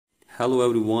Hello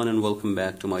everyone and welcome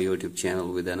back to my YouTube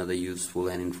channel with another useful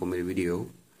and informative video.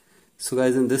 So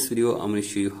guys, in this video I'm going to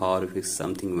show you how to fix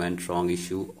something went wrong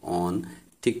issue on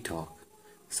TikTok.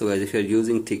 So guys, if you're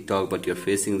using TikTok but you're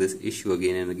facing this issue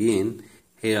again and again,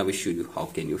 here I will show you how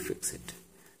can you fix it.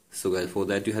 So guys, for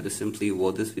that you have to simply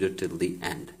watch this video till the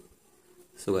end.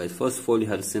 So guys, first of all you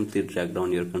have to simply drag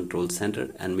down your control center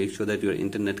and make sure that your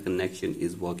internet connection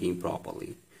is working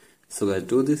properly. So guys,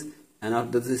 do this. And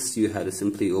after this you have to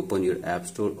simply open your App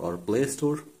Store or Play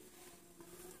Store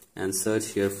and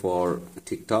search here for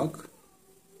TikTok,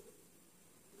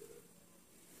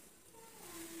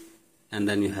 and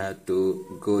then you have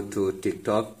to go to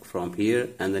TikTok from here,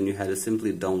 and then you have to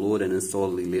simply download and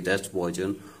install the latest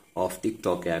version of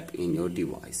TikTok app in your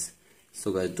device.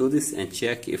 So guys, do this and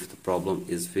check if the problem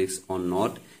is fixed or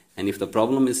not, and if the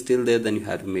problem is still there, then you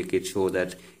have to make it sure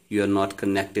that you are not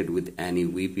connected with any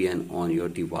VPN on your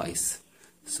device.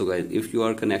 So guys, if you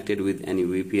are connected with any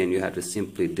VPN, you have to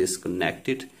simply disconnect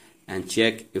it and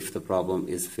check if the problem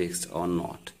is fixed or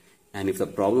not. And if the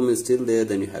problem is still there,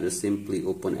 then you have to simply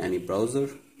open any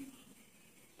browser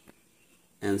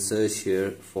and search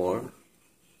here for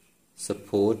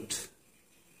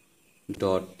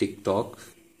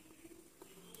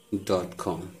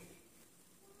support.tiktok.com.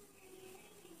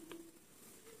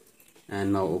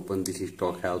 And now open the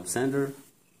TikTok Help Center,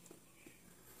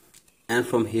 and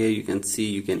from here you can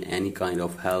see you can any kind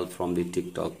of help from the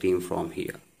TikTok team from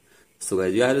here. So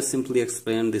guys, you have to simply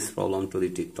explain this problem to the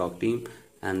TikTok team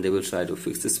and they will try to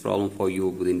fix this problem for you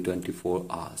within 24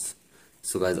 hours.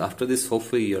 So guys, after this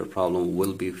hopefully your problem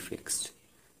will be fixed.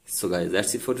 So guys,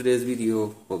 that's it for today's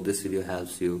video. Hope this video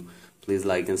helps you. Please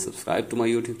like and subscribe to my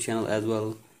YouTube channel as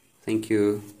well. Thank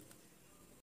you.